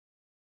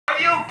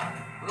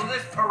you? Will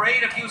this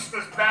parade of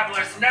useless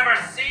babblers never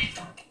cease?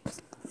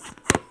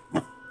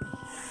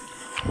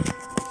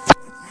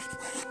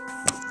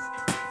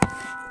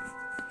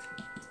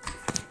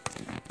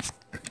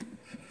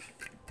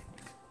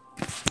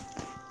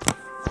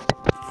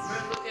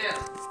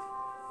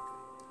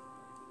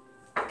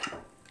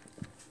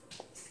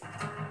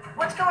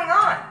 What's going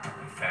on?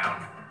 We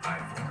found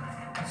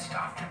Ivor.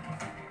 Stopped him.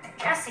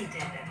 Jesse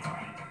did,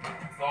 anyway.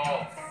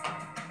 False.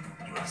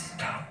 You have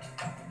stopped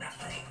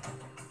nothing.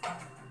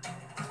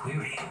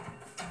 Query.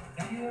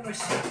 Have you ever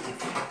seen the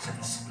effects of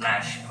a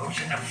splash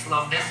potion of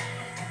slowness?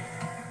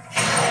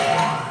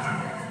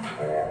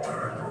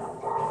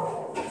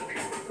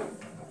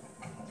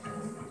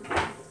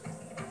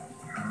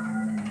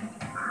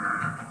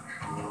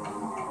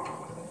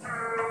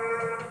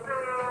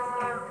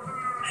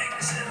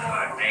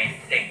 Exilor may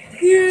think they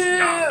can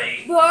stop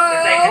me,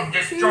 that they can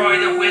destroy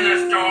the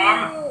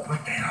Witherstorm,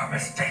 but they are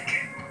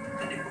mistaken,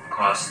 and it will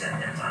cost them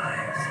their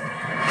lives.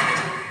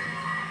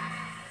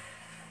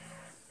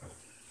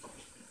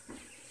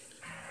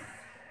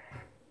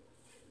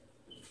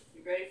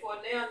 You ready for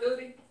it now,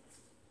 Duty?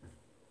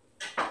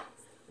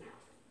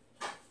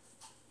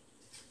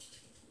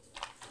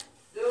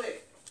 Duty.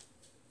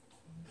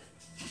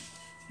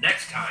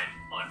 Next time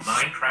on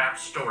Minecraft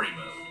Story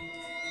Mode.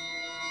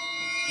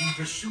 In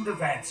pursuit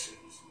of answers,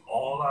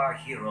 all our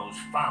heroes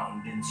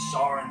found in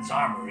Sauron's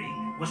armory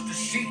was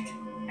deceit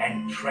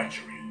and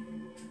treachery.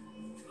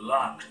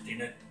 Locked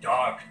in a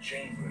dark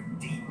chamber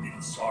deep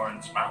in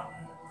Sauron's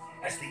mountain,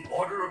 as the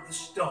Order of the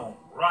Stone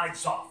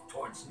rides off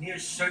towards near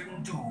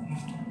certain doom,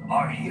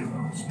 our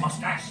heroes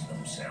must ask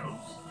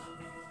themselves,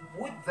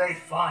 would they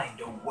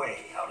find a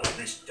way out of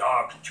this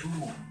dark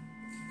tomb?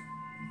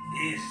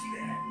 Is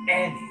there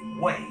any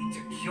way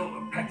to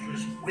cure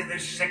Petra's wither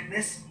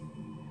sickness?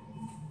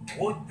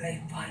 Would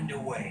they find a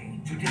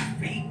way to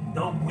defeat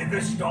the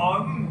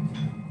Witherstorm?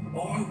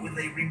 Or will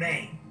they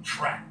remain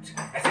trapped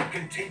as it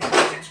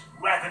continues its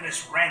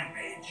ravenous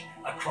rampage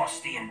across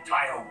the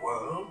entire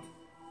world?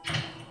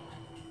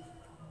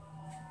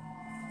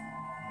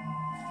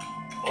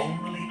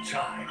 Only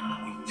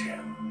time will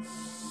tell.